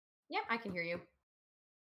I can hear you.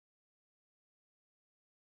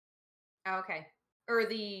 Oh, okay. Or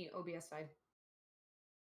the OBS side.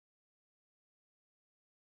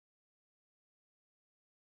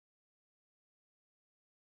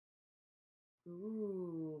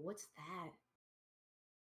 Ooh, what's that?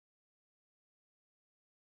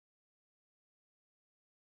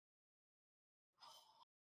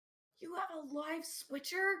 You have a live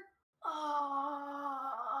switcher?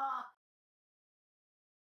 Ah.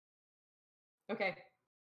 Okay.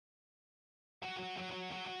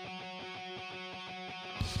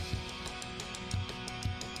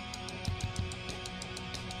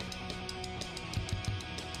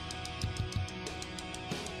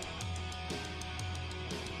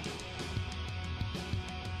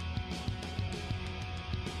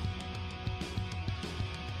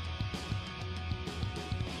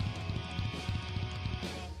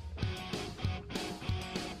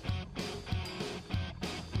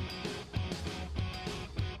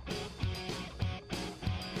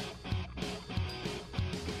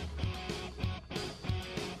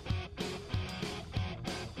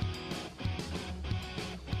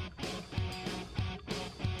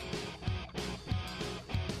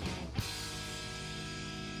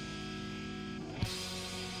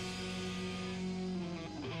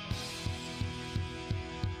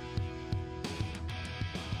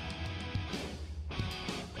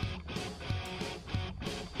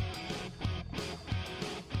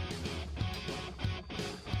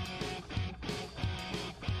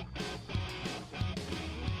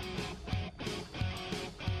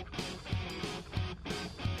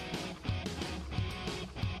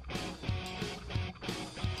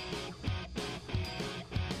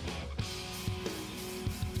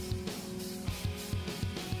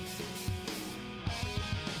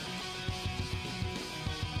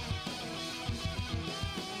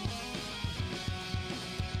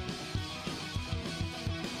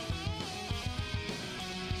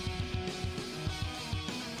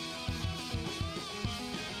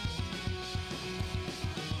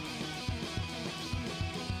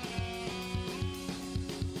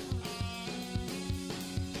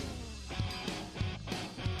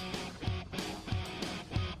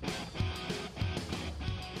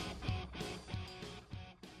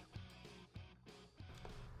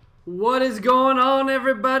 What is going on,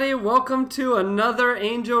 everybody? Welcome to another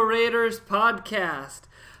Angel Raiders podcast,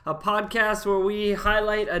 a podcast where we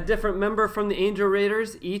highlight a different member from the Angel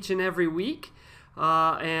Raiders each and every week,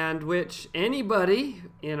 and which anybody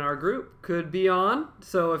in our group could be on.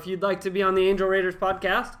 So if you'd like to be on the Angel Raiders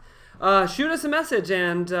podcast, shoot us a message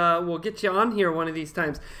and we'll get you on here one of these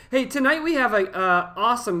times. Hey, tonight we have an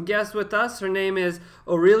awesome guest with us. Her name is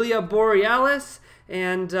AureliaBorealis,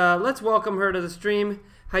 and let's welcome her to the stream.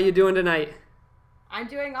 How you doing tonight? I'm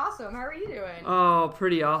doing awesome. How are you doing? Oh,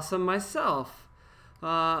 pretty awesome myself.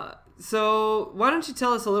 So why don't you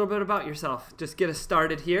tell us a little bit about yourself? Just get us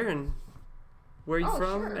started here and where you're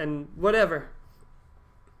from sure. and whatever.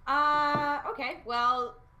 Okay.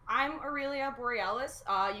 Well, I'm AureliaBorealis.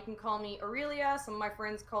 You can call me Aurelia. Some of my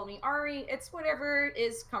friends call me Ari. It's whatever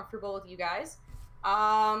is comfortable with you guys.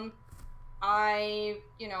 I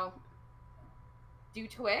do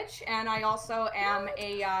Twitch, and I also am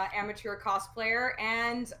a amateur cosplayer,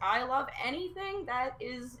 and I love anything that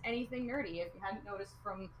is anything nerdy. If you hadn't noticed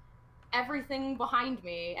from everything behind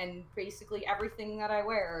me and basically everything that I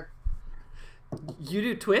wear. You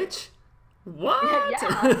do Twitch? What?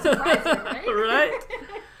 Yeah, surprising, right?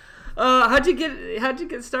 Right. How'd you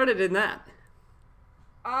get started in that?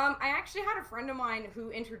 I actually had a friend of mine who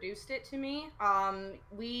introduced it to me.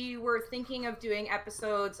 We were thinking of doing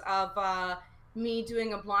episodes of me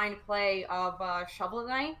doing a blind play of Shovel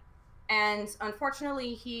Knight, and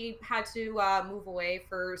unfortunately he had to move away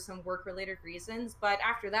for some work-related reasons. But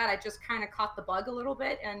after that, I just kind of caught the bug a little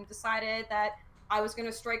bit and decided that I was going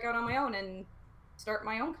to strike out on my own and start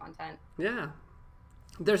my own content. Yeah.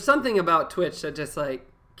 There's something about Twitch that just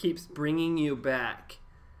keeps bringing you back.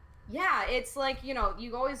 Yeah, it's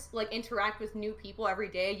you always interact with new people every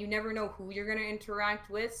day. You never know who you're going to interact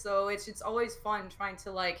with, so it's always fun trying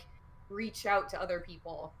to reach out to other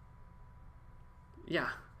people. Yeah.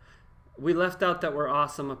 We left out that we're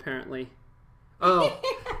awesome, apparently. Oh,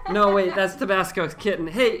 no, wait, that's Tabasco's kitten.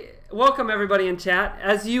 Hey, welcome everybody in chat.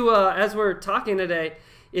 As we're talking today,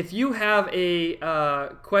 if you have a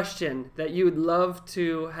question that you would love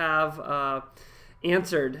to have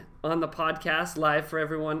answered on the podcast live for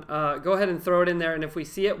everyone, go ahead and throw it in there, and if we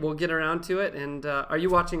see it, we'll get around to it. And are you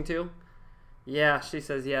watching too? Yeah, she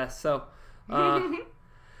says yes. So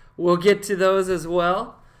we'll get to those as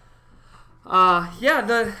well.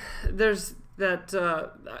 There's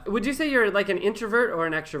that. Would you say you're an introvert or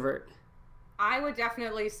an extrovert? I would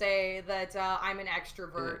definitely say that I'm an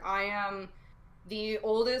extrovert. Yeah. I am the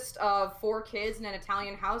oldest of 4 kids in an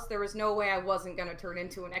Italian house. There was no way I wasn't going to turn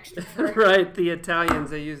into an extrovert. Right, the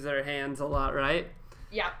Italians, they use their hands a lot, right?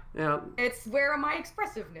 Yeah. Yeah. It's where my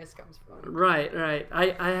expressiveness comes from. Right, right.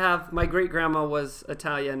 I have, my great-grandma was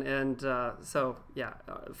Italian, and so, yeah,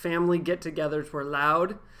 family get-togethers were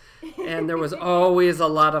loud, and there was always a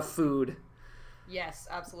lot of food. Yes,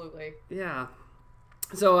 absolutely. Yeah.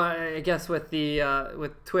 So I guess with the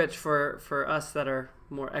with Twitch, for us that are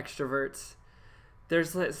more extroverts,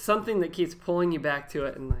 there's like something that keeps pulling you back to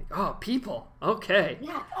it, and like, oh, people, okay.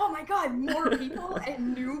 Yeah. Oh my God, more people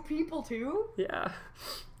and new people too. Yeah,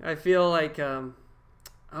 I feel like, oh,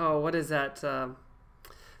 what is that?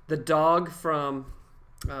 The dog from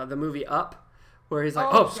the movie Up, where he's like,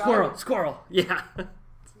 oh, squirrel, squirrel. Yeah.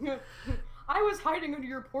 I was hiding under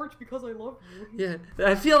your porch because I love you. Yeah,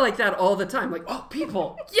 I feel like that all the time. Like, oh,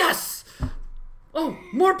 people, yes. Oh,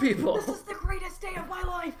 more people. This is the greatest day of my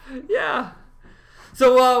life. Yeah.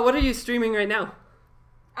 So, what are you streaming right now?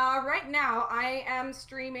 Right now, I am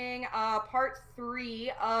streaming part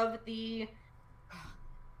 3 of the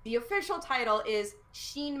official title is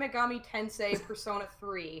Shin Megami Tensei Persona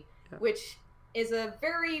 3, Yeah. which is a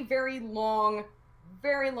very, very long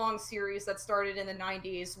series that started in the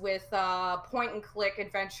 90s with point-and-click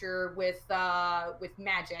adventure with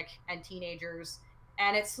magic and teenagers,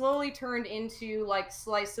 and it slowly turned into like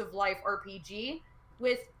slice-of-life RPG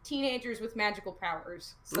with teenagers with magical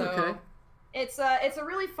powers. So Okay. it's a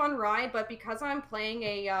really fun ride, but because I'm playing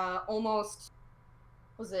a almost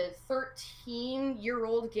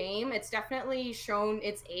 13-year-old game, it's definitely shown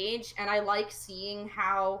its age, and I like seeing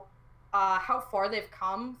how far they've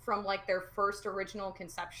come from like their first original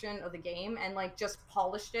conception of the game, and like just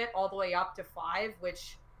polished it all the way up to 5,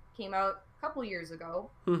 which came out a couple years ago.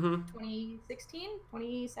 2016,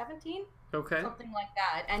 2017. Okay. Something like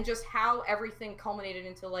that, and just how everything culminated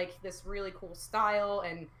into like this really cool style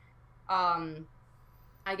and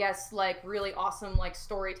I guess like really awesome like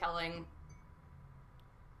storytelling.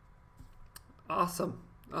 Awesome.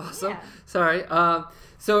 Yeah. Sorry.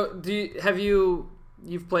 So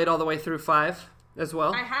you've played all the way through 5 as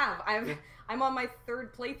well? I have. I'm on my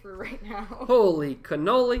 3rd playthrough right now. Holy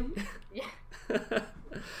cannoli. Yeah.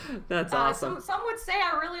 That's awesome. Some would say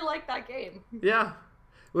I really like that game. Yeah.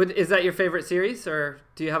 Is that your favorite series, or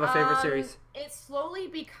do you have a favorite series? It's slowly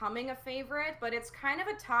becoming a favorite, but it's kind of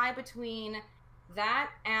a tie between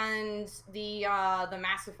that and the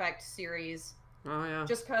Mass Effect series. Oh, yeah.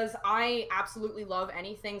 Just because I absolutely love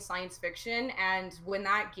anything science fiction, and when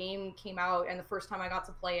that game came out and the first time I got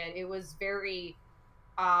to play it, it was very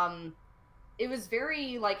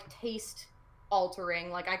like taste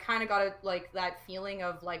altering. Like I kind of got like that feeling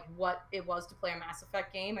of like what it was to play a Mass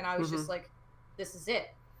Effect game, and I was just like, this is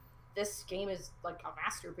it. This game is like a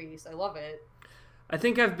masterpiece. I love it. I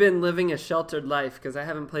think I've been living a sheltered life because I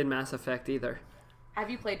haven't played Mass Effect either. Have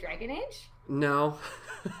you played Dragon Age? No.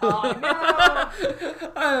 Oh no!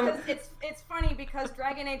 It's funny because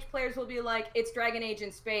Dragon Age players will be like, it's Dragon Age in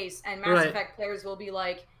space, and Mass Effect players will be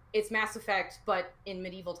like, it's Mass Effect but in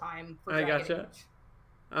medieval time for Dragon Age.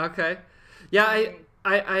 Okay. Yeah,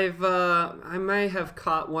 I might have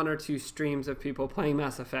caught 1 or 2 streams of people playing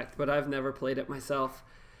Mass Effect, but I've never played it myself.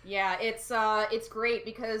 Yeah, it's great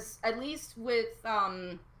because at least with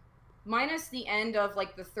minus the end of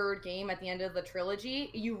like the 3rd game at the end of the trilogy,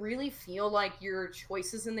 you really feel like your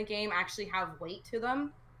choices in the game actually have weight to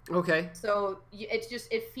them. Okay. So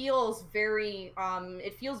it feels very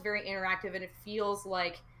interactive, and it feels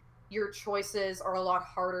like your choices are a lot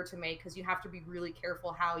harder to make because you have to be really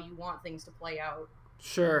careful how you want things to play out.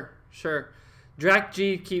 Sure. Drac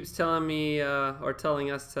G keeps telling me, or telling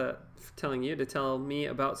you to tell me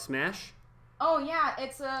about Smash. Oh yeah,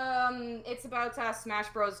 it's about Smash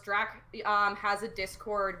Bros. Drac has a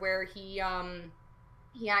Discord where he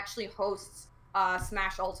actually hosts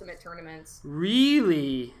Smash Ultimate tournaments.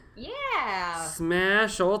 Really? Yeah.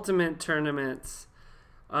 Smash Ultimate tournaments.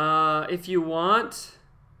 If you want,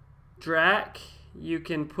 Drac, you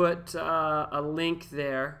can put a link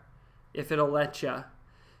there if it'll let you,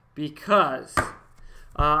 because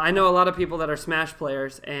I know a lot of people that are Smash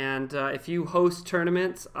players, and if you host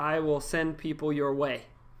tournaments, I will send people your way.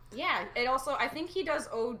 Yeah, it also, I think he does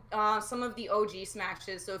some of the OG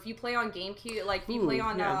Smashes, so if you play on GameCube, like if you play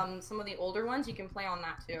on some of the older ones, you can play on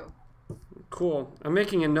that too. Cool. I'm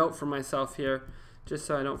making a note for myself here, just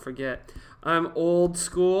so I don't forget. I'm old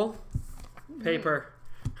school. Paper.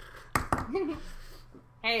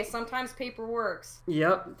 Hey, sometimes paper works.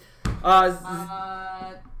 Yep.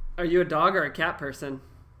 Are you a dog or a cat person?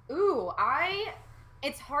 Ooh,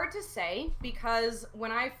 It's hard to say because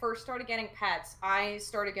when I first started getting pets, I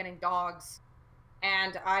started getting dogs.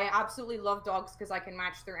 And I absolutely love dogs because I can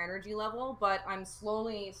match their energy level, but I'm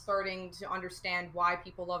slowly starting to understand why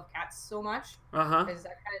people love cats so much. Uh-huh. Because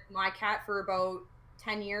I've had my cat for about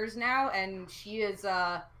 10 years now, and she is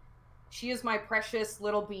my precious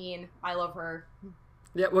little bean. I love her.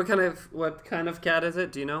 Yeah, what kind of cat is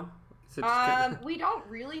it? Do you know? Is it just We don't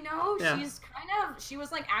really know. Yeah. She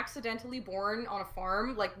was like accidentally born on a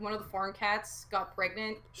farm. Like one of the farm cats got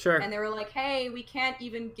pregnant, Sure. and they were like, "Hey, we can't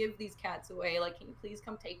even give these cats away. Like, can you please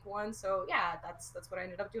come take one?" So yeah, that's what I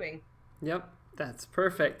ended up doing. Yep, that's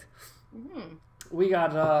perfect. Hmm. We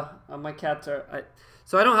got my cats are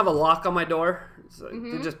so I don't have a lock on my door. So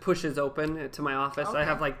it just pushes open to my office. I Okay.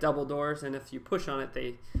 have like double doors, and if you push on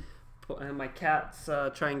it, and my cats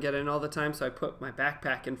try and get in all the time. So I put my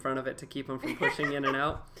backpack in front of it to keep them from pushing in and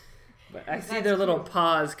out. But I see That's their little cute.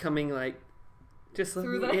 paws coming like, just let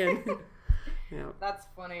Through me the- in. Yeah, That's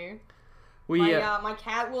funny. we My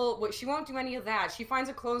cat will. She won't do any of that. She finds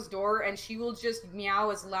a closed door and she will just meow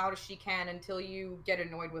as loud as she can until you get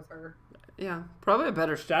annoyed with her. yeah, probably a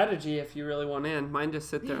better strategy if you really want in. Mine just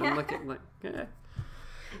sit there and Yeah. look at like, eh.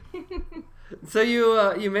 So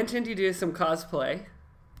you mentioned you do some cosplay.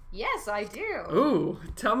 Yes, I do. Ooh,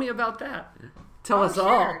 tell me about that. Tell Oh, us all.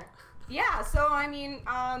 sure. Yeah, so I mean,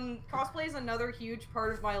 cosplay is another huge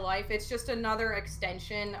part of my life. It's just another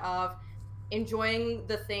extension of enjoying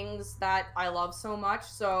the things that I love so much.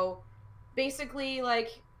 So basically, like,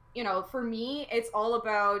 for me, it's all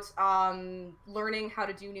about learning how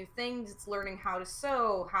to do new things. It's learning how to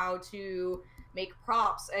sew, how to make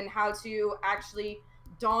props, and how to actually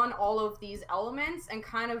don all of these elements and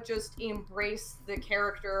kind of just embrace the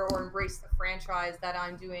character or embrace the franchise that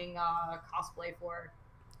I'm doing cosplay for.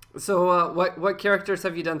 So what characters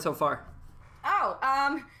have you done so far? Oh,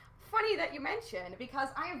 funny that you mentioned because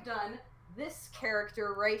I have done this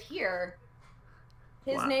character right here.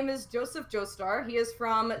 His Wow. name is Joseph Joestar. He is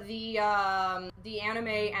from the anime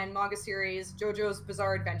and manga series JoJo's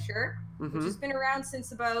Bizarre Adventure, which has been around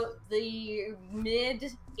since about the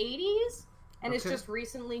mid '80s, and it's Okay. just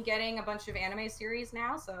recently getting a bunch of anime series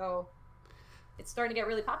now, so it's starting to get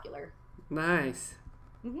really popular. Nice.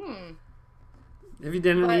 Hmm. Have you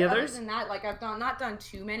done But any other others? than that, like I've not done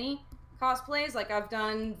too many cosplays. Like I've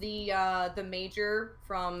done the Major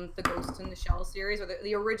from the Ghost in the Shell series, or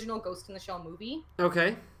the original Ghost in the Shell movie.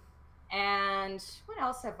 Okay. And what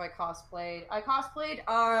else have I cosplayed? I cosplayed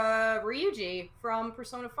Ryuji from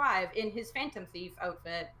Persona 5 in his Phantom Thief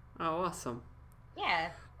outfit. Oh, awesome.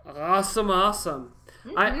 Yeah. Awesome.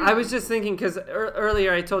 I was just thinking because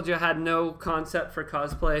earlier I told you I had no concept for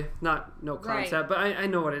cosplay. Not no Right. concept, but I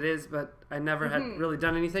know what it is, but I never had really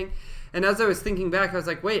done anything. And as I was thinking back, I was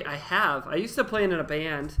like, wait, I have. I used to play in a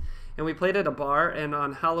band, and we played at a bar, and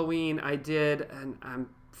on Halloween I did, and I'm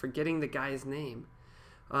forgetting the guy's name.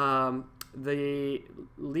 The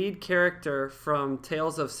lead character from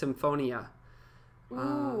Tales of Symphonia.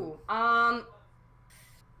 Ooh. I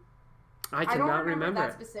I don't cannot remember remember that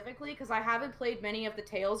it. specifically because I haven't played many of the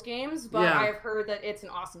Tales games, but Yeah. I've heard that it's an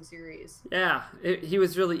awesome series. Yeah, he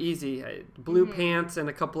was really easy. Blue pants and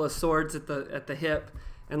a couple of swords at the hip,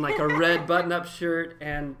 and like a red button-up shirt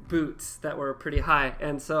and boots that were pretty high.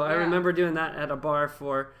 And so I Yeah. remember doing that at a bar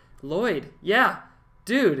for Lloyd. Yeah,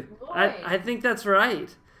 dude, Lloyd. I think that's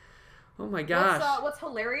right. Oh my gosh. What's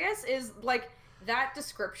hilarious is like that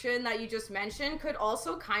description that you just mentioned could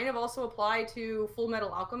also kind of also apply to Full Metal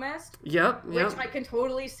Alchemist, Yep. which I can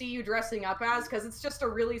totally see you dressing up as because it's just a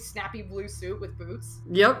really snappy blue suit with boots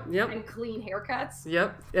Yep. and clean haircuts.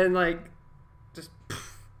 Yep. And like, just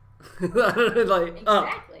like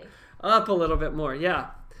Exactly. up a little bit more.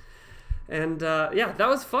 Yeah. And yeah, that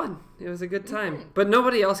was fun. It was a good time. Mhm. But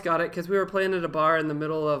nobody else got it because we were playing at a bar in the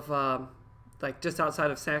middle of, like, just outside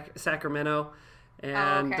of Sacramento,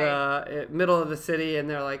 and okay. middle of the city. And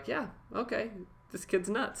they're like, "Yeah, okay, this kid's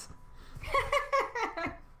nuts."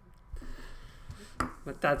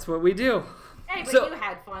 But that's what we do. Hey, but So- you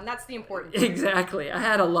had fun. That's the important thing. Exactly. I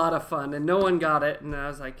had a lot of fun, and no one got it. And I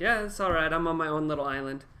was like, "Yeah, it's all right. I'm on my own little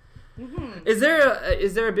island." Mhm. Is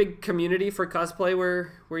there a big community for cosplay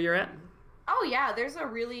where you're at? Oh yeah, there's a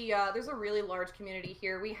really large community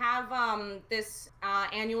here. We have this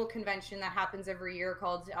annual convention that happens every year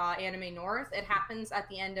called Anime North. It happens at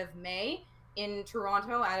the end of May in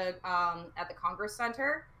Toronto at the Congress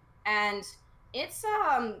Center, and it's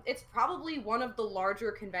probably one of the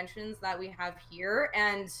larger conventions that we have here,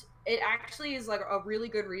 and it actually is like a really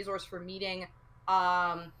good resource for meeting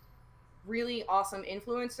really awesome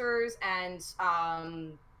influencers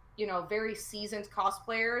and very seasoned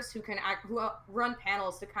cosplayers who who run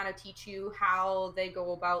panels to kind of teach you how they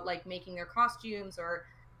go about like making their costumes or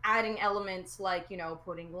adding elements like,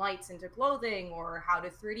 putting lights into clothing or how to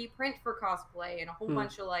 3D print for cosplay and a whole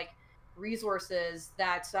bunch of like resources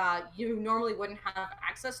that you normally wouldn't have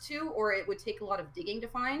access to, or it would take a lot of digging to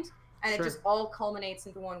find. And It just all culminates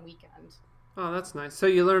into one weekend. Oh, that's nice. So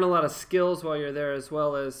you learn a lot of skills while you're there as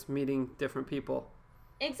well as meeting different people.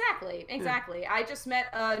 Exactly. Yeah. I just met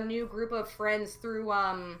a new group of friends through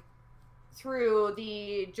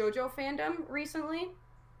the JoJo fandom recently.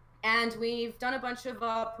 And we've done a bunch of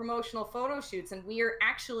promotional photo shoots, and we are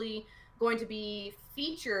actually going to be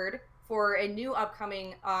featured for a new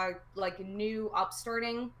upcoming, new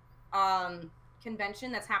upstarting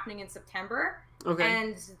convention that's happening in September. Okay.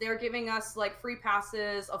 And they're giving us like free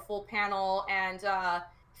passes, a full panel, and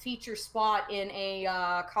feature spot in a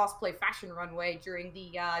cosplay fashion runway during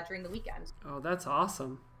the weekend. Oh, that's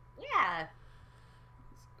awesome. Yeah.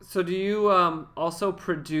 So do you also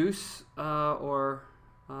produce or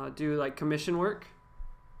do like commission work?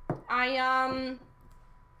 I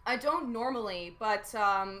don't normally, but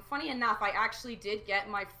funny enough, I actually did get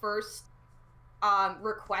my first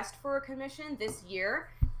request for a commission this year,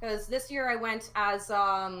 because this year I went as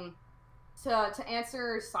to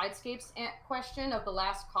answer Sidescape's question of the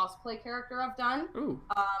last cosplay character I've done. Ooh.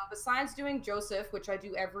 Besides doing Joseph, which I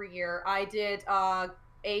do every year, I did a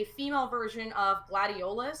female version of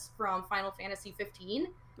Gladiolus from Final Fantasy 15.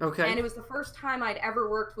 Okay. And it was the first time I'd ever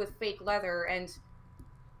worked with fake leather, and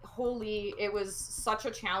holy, it was such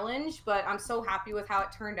a challenge, but I'm so happy with how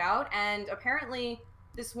it turned out. And apparently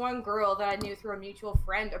this one girl that I knew through a mutual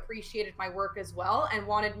friend appreciated my work as well and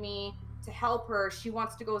wanted me to help her. She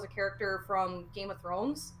wants to go as a character from Game of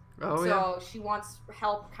Thrones. Oh, so she wants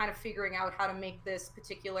help kind of figuring out how to make this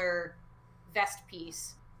particular vest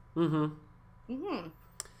piece. So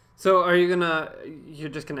you're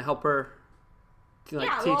just gonna help her? Teach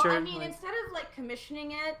her? I mean, instead of like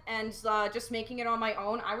commissioning it and just making it on my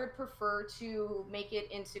own, I would prefer to make it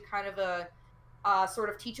into kind of a sort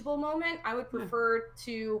of teachable moment. I would prefer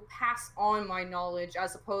to pass on my knowledge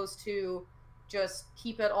as opposed to just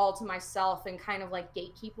keep it all to myself and kind of like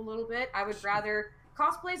gatekeep a little bit. I would rather,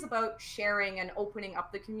 cosplay is about sharing and opening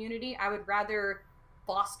up the community. I would rather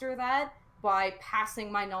foster that by passing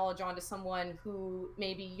my knowledge on to someone who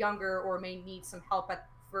may be younger or may need some help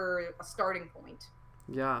for a starting point.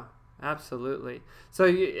 Yeah, absolutely. So,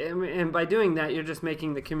 and by doing that, you're just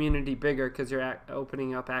making the community bigger because you're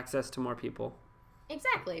opening up access to more people.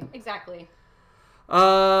 Exactly.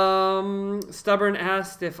 Stubborn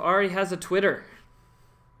asked if Ari has a Twitter.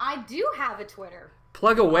 I do have a Twitter.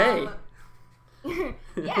 Plug away.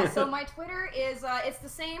 Yeah, so my Twitter is it's the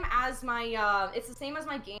same as my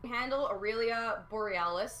game handle,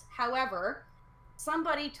 AureliaBorealis. However,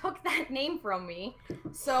 somebody took that name from me,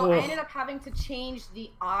 so I ended up having to change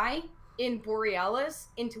the I in Borealis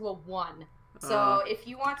into a 1. So if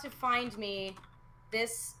you want to find me,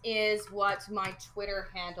 this is what my Twitter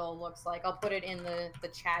handle looks like. I'll put it in the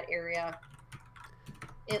chat area.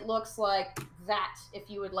 It looks like that if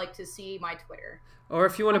you would like to see my Twitter. Or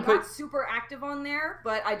if you want to I'm not super active on there,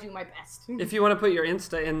 but I do my best. If you want to put your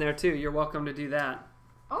Insta in there too, you're welcome to do that.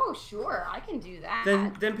 Oh, sure. I can do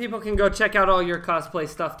that. Then people can go check out all your cosplay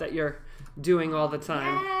stuff that you're doing all the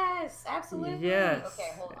time. Yes, absolutely. Yes.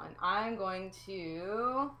 Okay, hold on. I'm going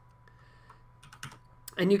to...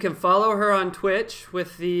 And you can follow her on Twitch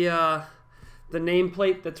with the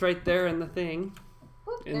nameplate that's right there in the thing.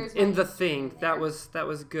 Oop, in the thing. That was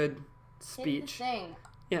good speech. In the thing.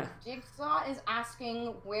 Yeah. Jigsaw is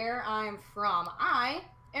asking where I'm from. I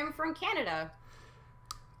am from Canada.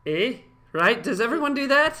 Eh? Right? Does everyone do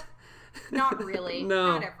that? Not really.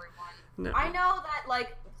 No. Not everyone. No. I know that,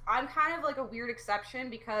 like, I'm kind of like a weird exception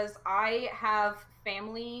because I have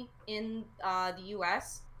family in the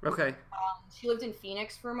U.S. Okay. She lived in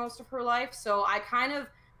Phoenix for most of her life, so I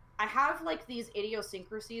have like these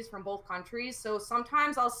idiosyncrasies from both countries. So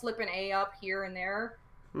sometimes I'll slip an A up here and there,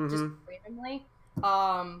 just randomly.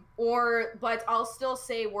 But I'll still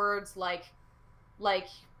say words like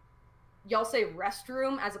y'all say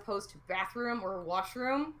restroom as opposed to bathroom or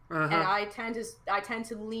washroom, and I tend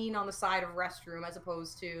to lean on the side of restroom as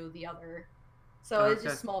opposed to the other. So it's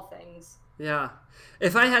just small things. Yeah.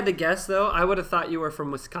 If I had to guess, though, I would have thought you were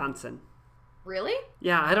from Wisconsin. Really?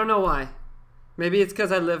 Yeah, I don't know why. Maybe it's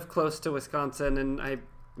because I live close to Wisconsin and I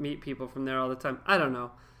meet people from there all the time. I don't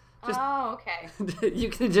know. Okay. You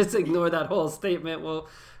can just ignore that whole statement. We'll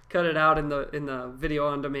cut it out in the video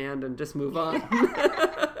on demand and just move on.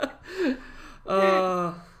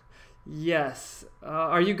 Yes.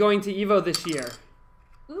 Are you going to Evo this year?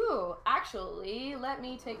 Ooh, actually, actually, let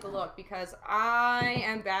me take a look because I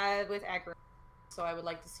am bad with acronyms. So I would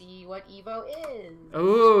like to see what Evo is.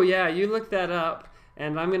 Oh, yeah, you look that up.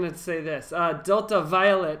 And I'm going to say this. Delta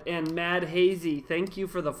Violet and Mad Hazy, thank you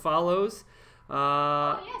for the follows.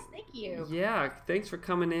 Oh, yes, thank you. Yeah, thanks for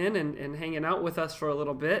coming in and hanging out with us for a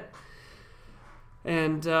little bit.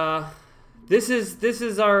 And this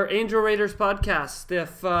is our Angel Raiders podcast.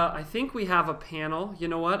 If I think we have a panel. You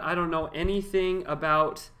know what? I don't know anything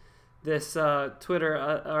about this Twitter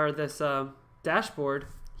or this dashboard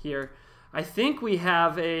here. I think we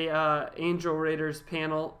have a Angel Raiders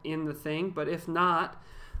panel in the thing, but if not,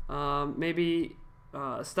 maybe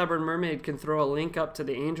Stubborn Mermaid can throw a link up to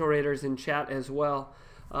the Angel Raiders in chat as well.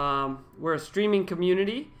 We're a streaming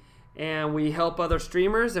community, and we help other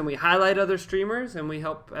streamers, and we highlight other streamers, and we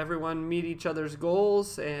help everyone meet each other's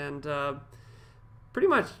goals, and pretty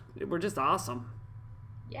much we're just awesome.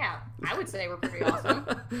 Yeah, I would say we're pretty awesome.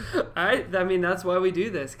 I mean, that's why we do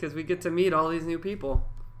this, because we get to meet all these new people.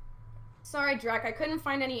 Sorry, Drek, I couldn't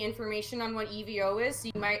find any information on what EVO is,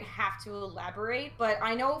 so you might have to elaborate. But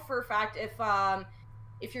I know for a fact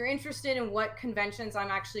if you're interested in what conventions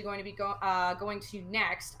I'm actually going to be going to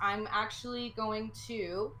next, I'm actually going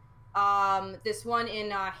to this one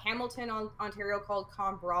in Hamilton, Ontario called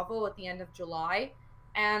Con Bravo at the end of July.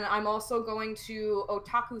 And I'm also going to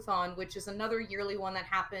Otakuthon, which is another yearly one that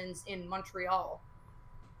happens in Montreal.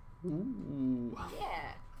 Ooh.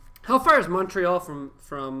 Yeah. How far is Montreal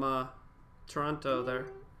from Toronto there?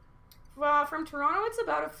 From Toronto, it's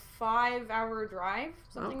about a 5-hour drive,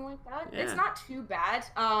 something like that. Yeah. It's not too bad.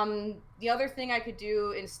 The other thing I could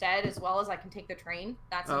do instead, as well, as I can take the train.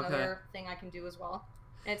 That's another thing I can do as well.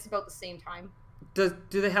 And it's about the same time. Do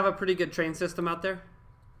they have a pretty good train system out there?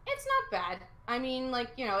 It's not bad. I mean,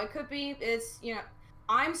 like, it could be,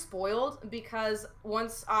 I'm spoiled because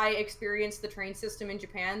once I experienced the train system in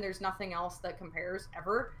Japan, there's nothing else that compares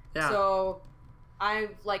ever. Yeah. So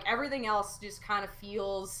everything else just kind of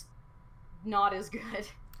feels not as good.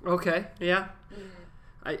 Okay, yeah.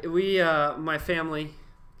 My family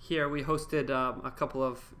here, we hosted a couple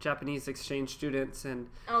of Japanese exchange students, and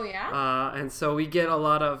oh yeah, and so we get a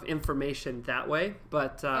lot of information that way.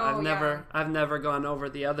 But I've never gone over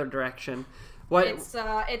the other direction. What?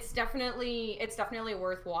 It's definitely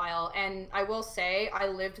worthwhile, and I will say I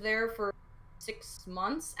lived there for 6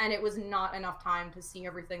 months, and it was not enough time to see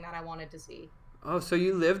everything that I wanted to see. Oh, so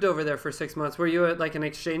you lived over there for 6 months. Were you like an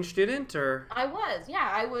exchange student, or? I was, yeah.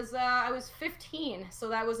 I was 15, so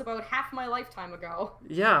that was about half my lifetime ago.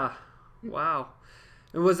 Yeah. Wow.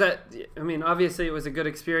 And was that? I mean, obviously, it was a good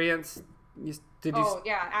experience.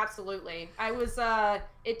 Yeah, absolutely. I was.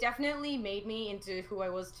 It definitely made me into who I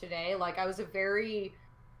was today. Like, I was a very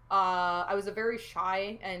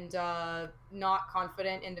shy and not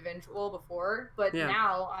confident individual before, but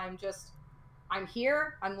now I'm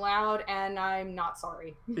here, I'm loud, and I'm not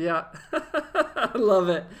sorry. Yeah. I love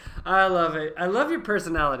it. I love your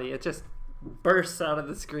personality. It just bursts out of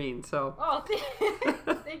the screen. So. Oh,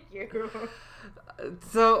 thank you.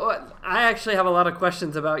 So I actually have a lot of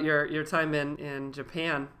questions about your time in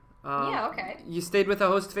Japan. Yeah, okay. You stayed with a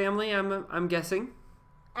host family, I'm guessing?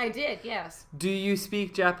 I did, yes. Do you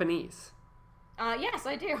speak Japanese? Yes,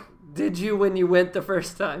 I do. Did you when you went the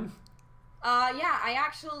first time? Yeah, I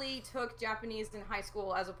actually took Japanese in high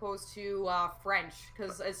school as opposed to French,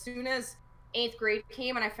 because as soon as 8th grade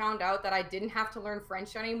came and I found out that I didn't have to learn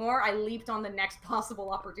French anymore, I leaped on the next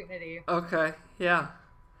possible opportunity. Okay, yeah.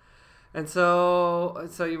 And so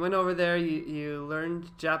you went over there, you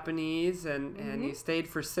learned Japanese, and you stayed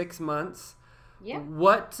for 6 months. Yeah.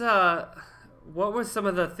 What were some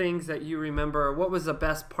of the things that you remember? What was the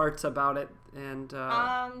best parts about it? And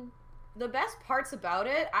the best parts about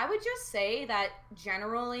it, I would just say that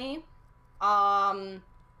generally I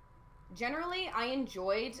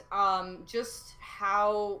enjoyed just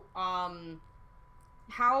how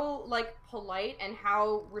like polite and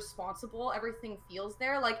how responsible everything feels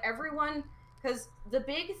there. Like everyone, because the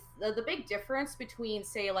big difference between,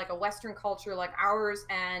 say, like a Western culture like ours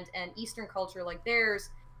and an Eastern culture like theirs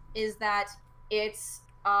is that it's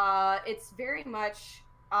very much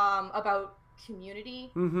about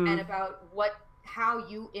community and about how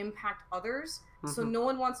you impact others. So no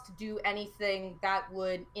one wants to do anything that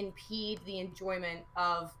would impede the enjoyment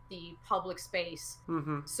of the public space.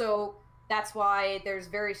 So that's why there's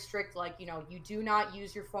very strict, like, you do not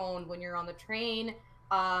use your phone when you're on the train.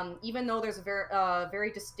 Even though there's a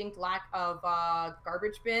very distinct lack of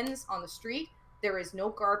garbage bins on the street, there is no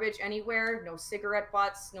garbage anywhere, no cigarette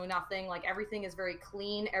butts, no nothing. Like, everything is very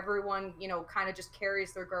clean. Everyone, kind of just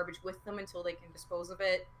carries their garbage with them until they can dispose of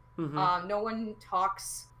it. No one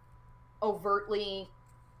talks overtly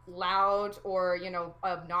loud or,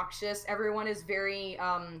 obnoxious. Everyone is very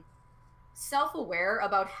self-aware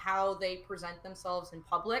about how they present themselves in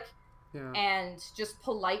public. Yeah. And just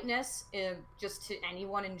politeness, just to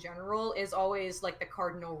anyone in general, is always like the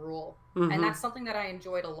cardinal rule. And that's something that I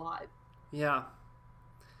enjoyed a lot. Yeah.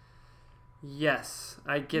 Yes,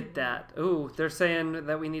 I get that. Ooh, they're saying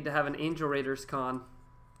that we need to have an Angel Raiders con.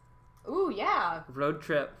 Ooh, yeah. Road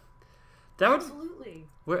trip. Absolutely.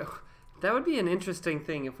 That would be an interesting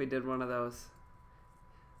thing if we did one of those.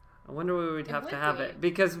 I wonder where we'd have to have it.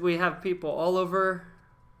 Because we have people all over,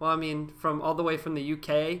 well, I mean, from all the way from the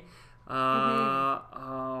UK.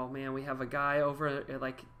 Oh, man, we have a guy over,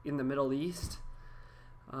 like, in the Middle East.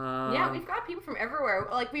 Yeah, we've got people from everywhere.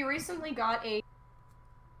 Like, we recently got a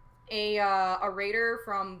raider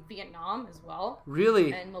from Vietnam as well.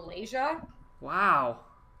 Really? And Malaysia. Wow.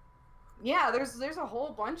 Yeah, there's a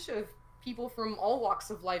whole bunch of people from all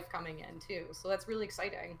walks of life coming in too, so that's really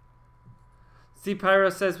exciting. Z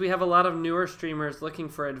Pyro says we have a lot of newer streamers looking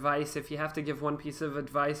for advice. If you have to give one piece of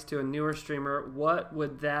advice to a newer streamer, what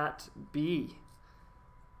would that be?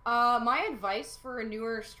 My advice for a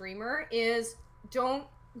newer streamer is don't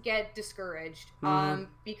get discouraged.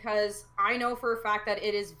 Because I know for a fact that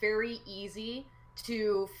it is very easy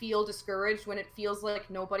to feel discouraged when it feels like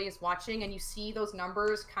nobody is watching and you see those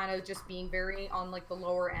numbers kind of just being very on like the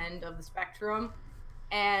lower end of the spectrum,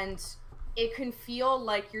 and it can feel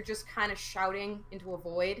like you're just kind of shouting into a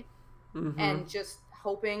void and just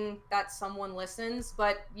hoping that someone listens.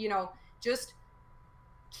 But just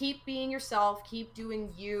keep being yourself, keep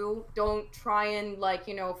doing you. Don't try and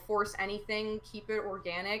force anything. Keep it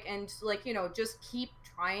organic and just keep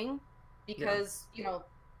trying, because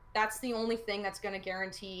that's the only thing that's going to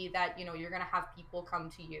guarantee that, you're going to have people come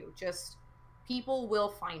to you. Just people will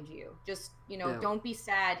find you. Just, don't be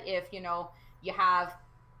sad if, you have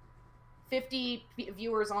 50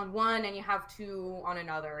 viewers on one and you have 2 on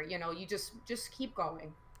another. You just keep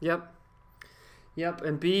going. Yep.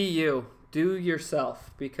 And be you. Do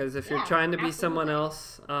yourself. Because if you're trying to be someone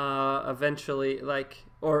else, eventually,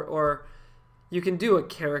 or you can do a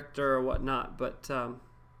character or whatnot, but,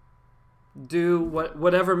 do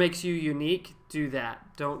whatever makes you unique. Do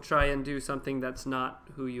that. Don't try and do something that's not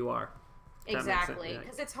who you are. Exactly,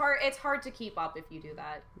 because it's hard to keep up if you do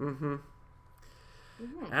that.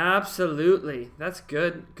 Absolutely, that's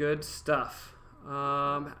good stuff.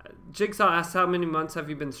 Jigsaw asks, how many months have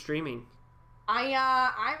you been streaming?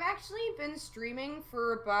 I've actually been streaming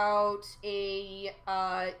for about a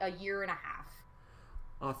year and a half.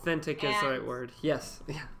 Authentic is the right word. Yes.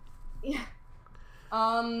 Yeah.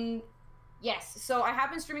 Yes, so I have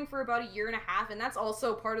been streaming for about a year and a half, and that's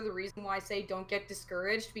also part of the reason why I say don't get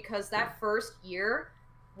discouraged, because that first year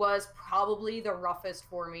was probably the roughest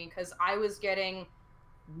for me, because I was getting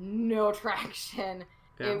no traction.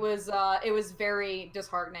 Yeah. It was very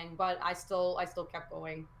disheartening, but I still kept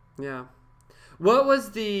going. Yeah. What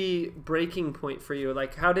was the breaking point for you?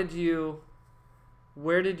 Like, where did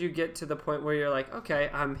you get to the point where you're like, okay,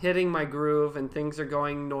 I'm hitting my groove and things are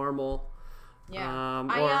going normal? Yeah.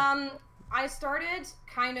 I started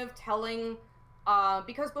kind of telling,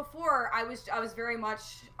 because before I was very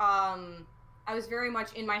much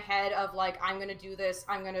in my head of like, I'm gonna do this,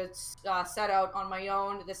 I'm gonna set out on my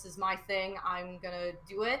own, this is my thing, I'm gonna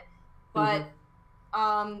do it. But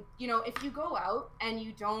if you go out and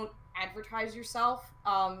you don't advertise yourself,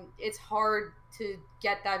 it's hard to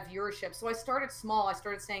get that viewership. So I started small. I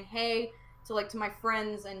started saying hey to my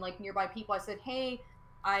friends and nearby people. I said, hey,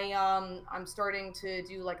 I'm starting to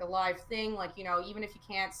do a live thing, even if you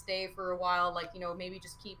can't stay for a while, maybe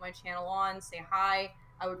just keep my channel on, say hi,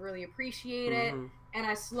 I would really appreciate it. And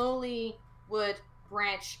I slowly would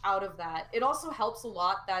branch out of that. It also helps a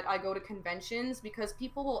lot that I go to conventions, because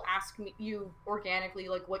people will ask you organically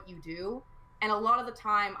what you do, and a lot of the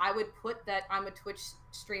time I would put that I'm a Twitch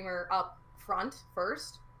streamer up front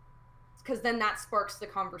first, because then that sparks the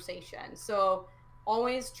conversation. So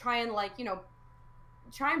always try and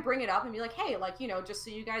bring it up and be like, hey, just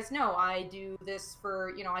so you guys know, I do this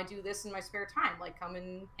I do this in my spare time. Come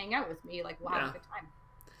and hang out with me. We'll have a good time.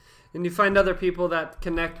 And you find other people that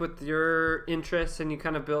connect with your interests, and you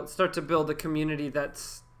kind of start to build a community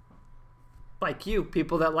that's like you,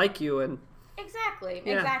 people that like you. And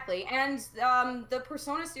Exactly. And the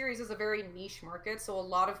Persona series is a very niche market, so a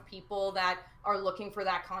lot of people that are looking for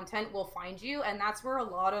that content will find you, and that's where a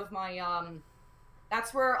lot of my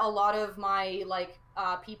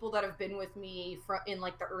people that have been with me in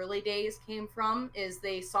the early days came from, is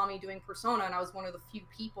they saw me doing Persona, and I was one of the few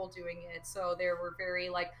people doing it, so they were very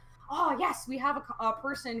oh yes, we have a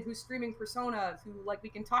person who's streaming Persona who we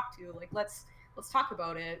can talk to, let's talk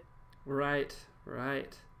about it. Right.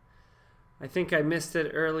 I think I missed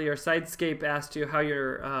it earlier. Sidescape asked you how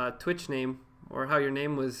your Twitch name or how your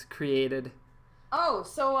name was created. Oh,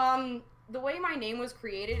 so the way my name was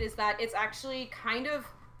created is that it's actually kind of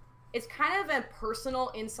a personal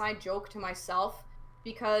inside joke to myself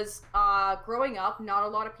because growing up, not a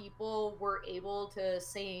lot of people were able to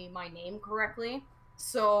say my name correctly.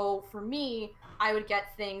 So for me, I would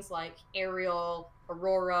get things like Ariel,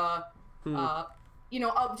 Aurora,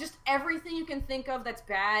 just everything you can think of that's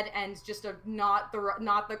bad and just not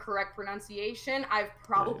the correct pronunciation. I've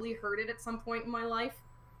probably heard it at some point in my life.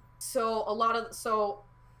 So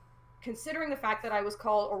considering the fact that I was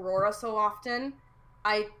called Aurora so often,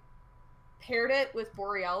 I paired it with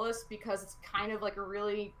Borealis because it's kind of like a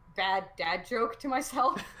really bad dad joke to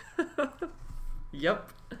myself.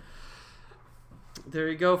 Yep. There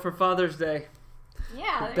you go for Father's Day.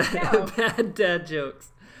 Yeah, there you go. Bad dad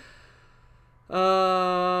jokes.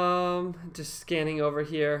 Just scanning over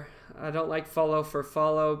here. I don't like follow for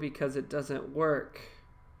follow because it doesn't work.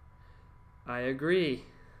 I agree.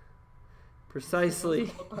 Precisely.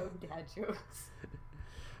 It's all about dad jokes.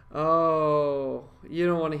 Oh, you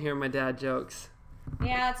don't want to hear my dad jokes.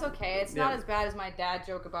 Yeah, it's okay. It's not as bad as my dad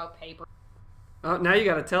joke about paper. Oh, now you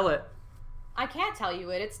got to tell it. I can't tell you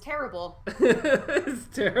it. It's terrible. It's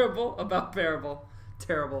terrible about parable.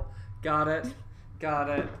 Terrible. Got it.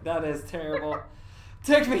 That is terrible.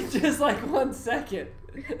 Took me just like 1 second.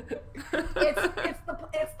 It's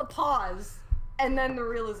the pause and then the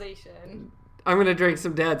realization. I'm gonna drink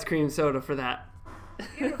some Dad's cream soda for that.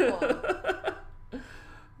 Beautiful.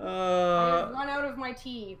 I've run out of my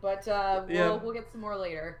tea, but we'll get some more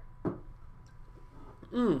later.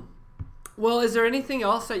 Well, is there anything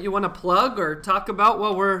else that you want to plug or talk about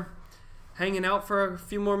while we're hanging out for a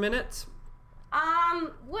few more minutes?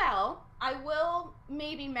 Well, I will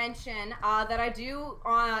maybe mention that I do.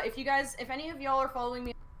 If any of y'all are following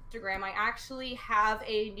me on Instagram, I actually have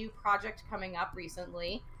a new project coming up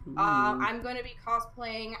recently. I'm going to be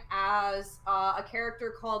cosplaying as a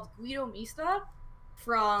character called Guido Mista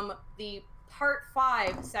from the Part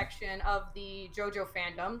 5 section of the JoJo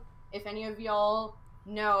fandom. If any of y'all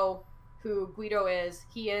know who Guido is,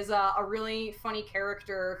 he is a really funny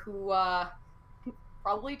character who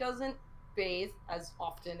probably doesn't bathe as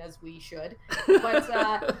often as we should,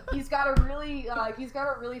 but he's got a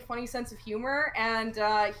really funny sense of humor, and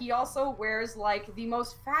he also wears like the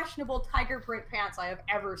most fashionable tiger print pants I have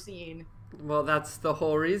ever seen. Well, that's the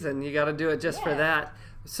whole reason. You got to do it just for that.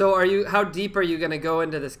 So how deep are you going to go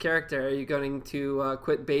into this character? Are you going to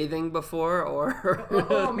quit bathing before, or?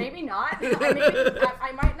 Oh, maybe not.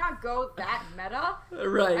 I might not go that meta.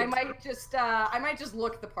 Right. I might just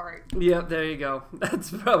look the part. Yep, there you go.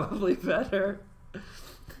 That's probably better.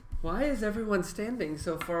 Why is everyone standing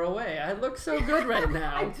so far away? I look so good right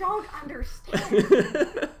now. I don't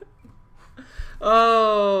understand.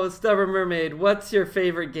 Oh, Stubborn Mermaid, what's your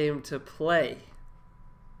favorite game to play?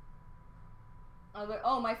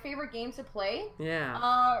 My favorite game to play?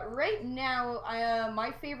 Yeah. Right now,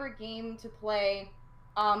 my favorite game to play,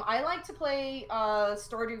 I like to play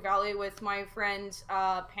Stardew Valley with my friend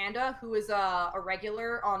Panda, who is a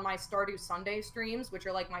regular on my Stardew Sunday streams, which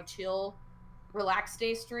are like my chill, relaxed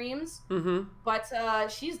day streams. Mm-hmm.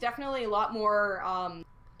 But she's definitely a lot more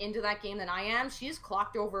into that game than I am. She's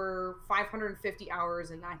clocked over 550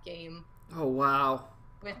 hours in that game. Oh, wow.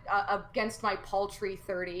 With against my paltry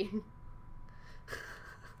 30.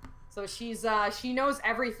 So she knows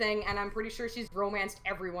everything, and I'm pretty sure she's romanced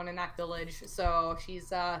everyone in that village. So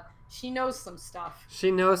she knows some stuff. She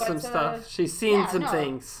knows some stuff. She's seen some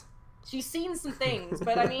things. She's seen some things,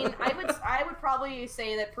 but I mean, I would probably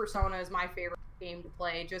say that Persona is my favorite game to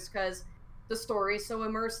play, just because the story is so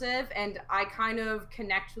immersive, and I kind of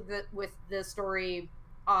connect with the story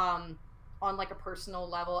on like a personal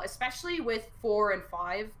level, especially with 4 and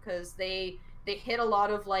 5, because they hit a lot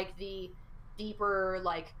of like the deeper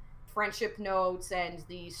like friendship notes and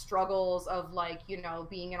the struggles of like, you know,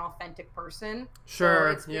 being an authentic person.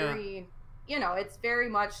 Sure. So it's very, you know, it's very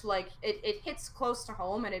much like it hits close to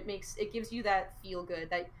home, and it gives you that feel good,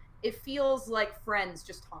 that it feels like friends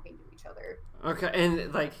just talking to each other. Okay,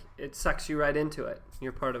 and like it sucks you right into it.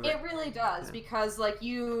 You're part of it. It really does, because like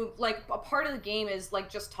a part of the game is like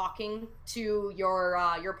just talking to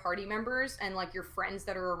your party members and like your friends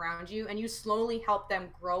that are around you, and you slowly help them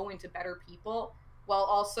grow into better people, while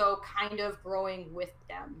also kind of growing with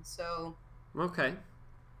them. So okay.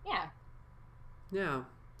 Yeah,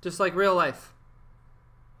 just like real life.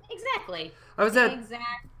 Exactly. I was at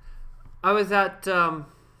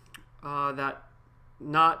that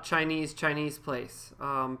not Chinese place,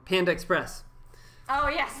 Panda Express. Oh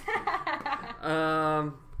yes.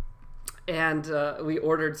 And we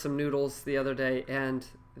ordered some noodles the other day, and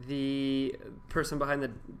the person behind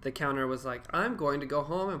the counter was like, I'm going to go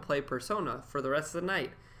home and play Persona for the rest of the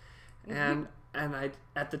night. And I,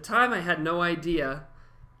 at the time, I had no idea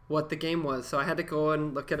what the game was, so I had to go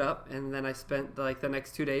and look it up, and then I spent like the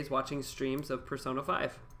next 2 days watching streams of Persona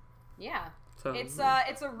 5. Yeah. So it's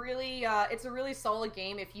a really solid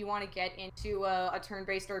game if you want to get into a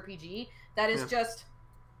turn-based RPG that is just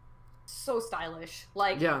so stylish.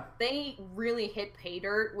 Like, they really hit pay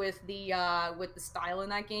dirt with the style in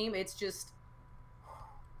that game. It's just,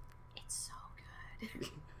 it's so good.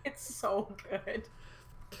 It's so good.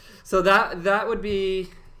 So that would be,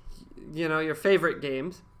 your favorite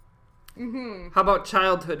games. How about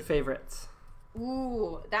childhood favorites?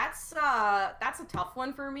 Ooh, that's a tough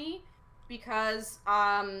one for me because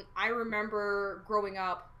I remember growing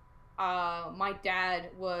up, my dad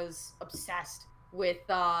was obsessed with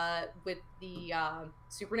the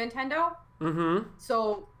Super Nintendo.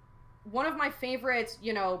 So one of my favorites,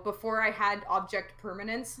 before I had object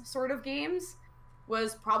permanence sort of games,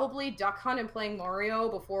 was probably Duck Hunt and playing Mario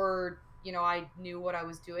before I knew what I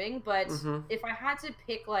was doing. But if I had to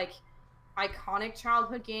pick like iconic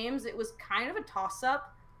childhood games, it was kind of a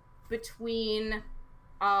toss-up between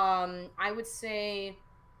I would say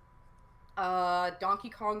Donkey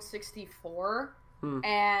Kong 64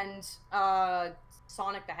 and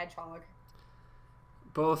Sonic the Hedgehog.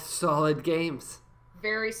 Both solid games.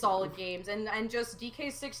 Very solid games. And just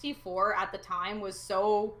DK64 at the time was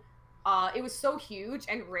so it was so huge,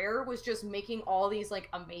 and Rare was just making all these like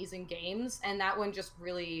amazing games, and that one just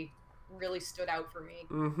really stood out for me.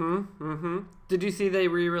 Did you see they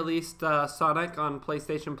re-released Sonic on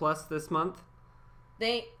PlayStation Plus this month?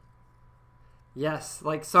 Yes,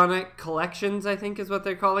 like Sonic Collections, I think is what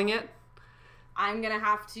they're calling it. I'm gonna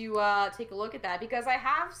have to take a look at that because I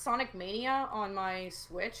have Sonic Mania on my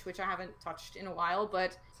Switch, which I haven't touched in a while.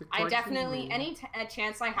 But I definitely, any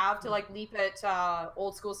chance I have to like leap at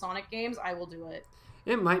old school Sonic games, I will do it.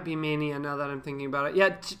 It might be Mania now that I'm thinking about it.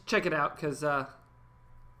 Yeah, check it out because I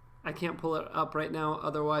can't pull it up right now.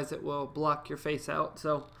 Otherwise, it will block your face out.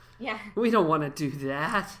 So yeah, we don't want to do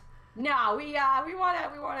that. No, we want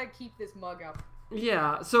to keep this mug up.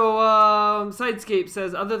 Yeah, so Sidescape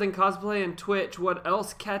says, other than cosplay and Twitch, what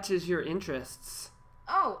else catches your interests?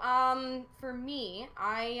 Oh, for me,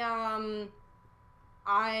 I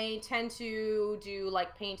tend to do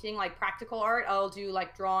like painting, like practical art. I'll do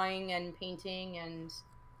like drawing and painting and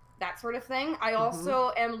that sort of thing. I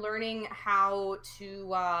also am learning how to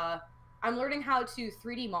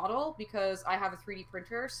 3D model because I have a 3D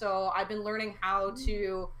printer. So I've been learning how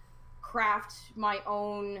to craft my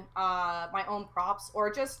own props,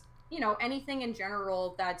 or just anything in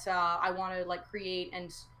general that I want to like create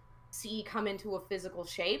and see come into a physical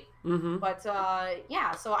shape. But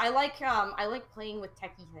yeah, so I like playing with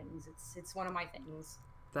techie things. It's one of my things.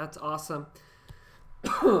 That's awesome.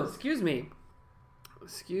 Excuse me.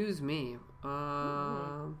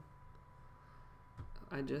 I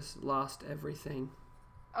just lost everything.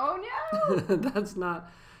 Oh no. That's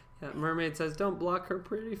not. Yeah, Mermaid says, don't block her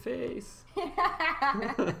pretty face.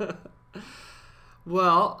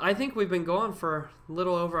 Well, I think we've been going for a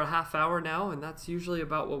little over a half hour now, and that's usually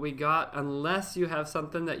about what we got, unless you have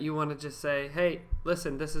something that you want to just say, hey,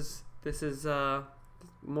 listen, this is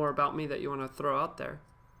more about me that you want to throw out there.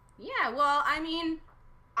 Yeah, well, I mean,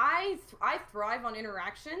 I thrive on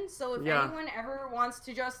interaction, so if anyone ever wants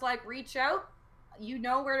to just like reach out, you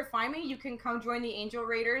know where to find me. You can come join the Angel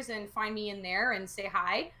Raiders and find me in there and say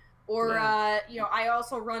hi. Or, I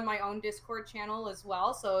also run my own Discord channel as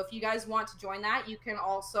well. So if you guys want to join that, you can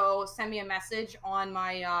also send me a message on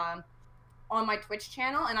my Twitch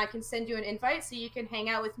channel, and I can send you an invite so you can hang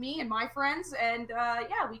out with me and my friends, and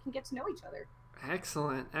we can get to know each other.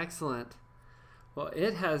 Excellent. Well,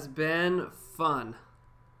 it has been fun.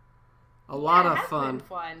 A lot of fun.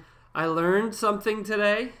 I learned something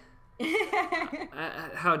today.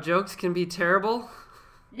 How jokes can be terrible.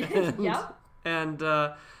 Yep. And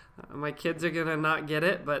my kids are gonna not get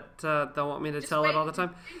it, but they'll want me to tell it all the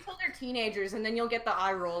time. Wait until they're teenagers, and then you'll get the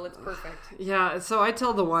eye roll. It's perfect. Yeah, so I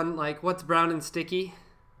tell the one, like, what's brown and sticky?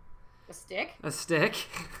 A stick? A stick,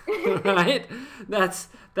 right? That's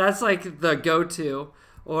like the go-to.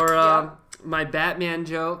 Or my Batman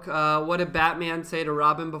joke. What did Batman say to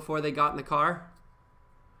Robin before they got in the car?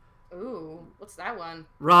 Ooh, what's that one?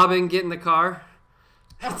 Robin, get in the car.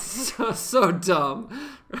 It's so dumb.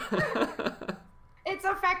 It's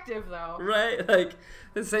effective, though. Right? Like,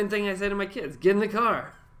 the same thing I say to my kids. Get in the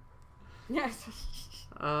car. Yes.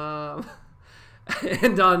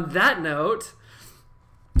 And on that note,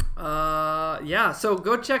 so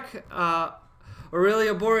go check...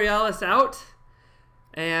 AureliaBorealis out.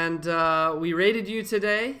 And we rated you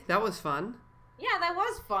today. That was fun. Yeah, that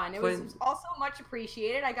was fun. It was also much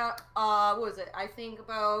appreciated. I got, what was it? I think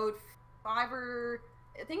about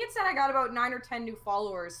I think it said I got about 9 or 10 new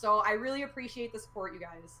followers. So I really appreciate the support, you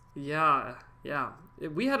guys. Yeah.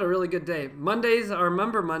 We had a really good day. Our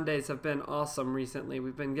member Mondays have been awesome recently.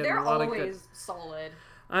 We've been getting a lot of good. They're always solid.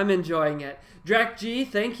 I'm enjoying it. Drac G,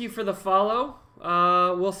 thank you for the follow.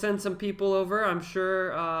 We'll send some people over. I'm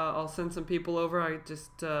sure I'll send some people over. I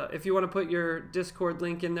just if you want to put your Discord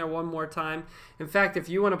link in there one more time. In fact, if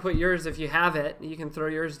you want to put yours, if you have it, you can throw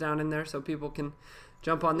yours down in there so people can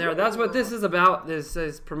jump on there. That's what this is about. This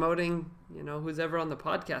is promoting, who's ever on the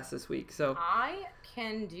podcast this week. So I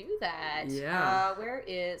can do that. Yeah.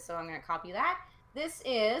 So I'm going to copy that. This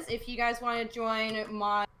is, if you guys want to join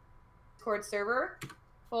my Discord server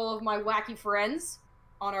full of my wacky friends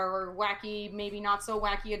on our wacky, maybe not so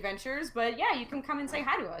wacky adventures. But yeah, you can come and say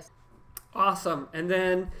hi to us. Awesome. And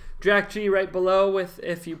then Drac G right below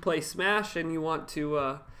if you play Smash and you want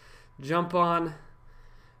to jump on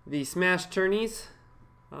the Smash tourneys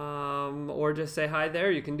or just say hi there,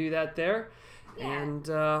 you can do that there. Yeah. And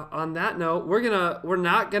on that note, we're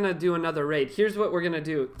not gonna do another raid. Here's what we're gonna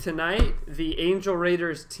do tonight. The Angel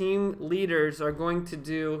Raiders team leaders are going to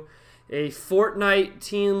do a Fortnite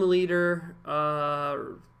team leader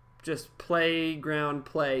just playground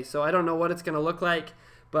play. So I don't know what it's gonna look like,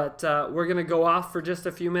 but we're gonna go off for just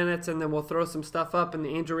a few minutes and then we'll throw some stuff up in the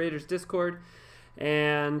Angel Raiders Discord.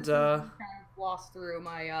 And kind of lost through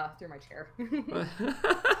my chair.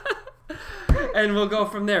 And we'll go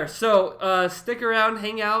from there. So stick around,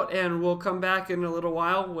 hang out, and we'll come back in a little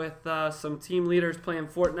while with some team leaders playing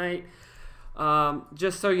Fortnite.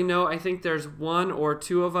 Just so you know, I think there's 1 or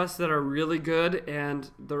 2 of us that are really good,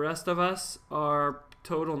 and the rest of us are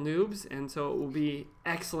total noobs, and so it will be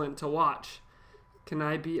excellent to watch. Can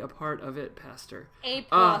I be a part of it, Pastor? A+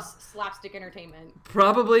 slapstick entertainment.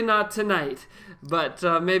 Probably not tonight, but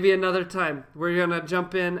maybe another time. We're gonna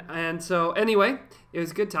jump in, and so anyway, it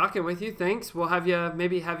was good talking with you. Thanks. We'll have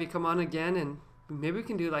you come on again, and maybe we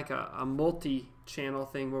can do like a multi-channel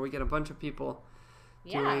thing where we get a bunch of people.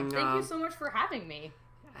 Yeah. Thank you so much for having me.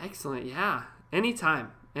 Excellent. Yeah.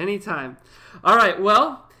 Anytime. All right.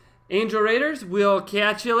 Well, Angel Raiders, we'll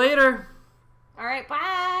catch you later. All right.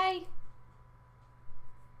 Bye.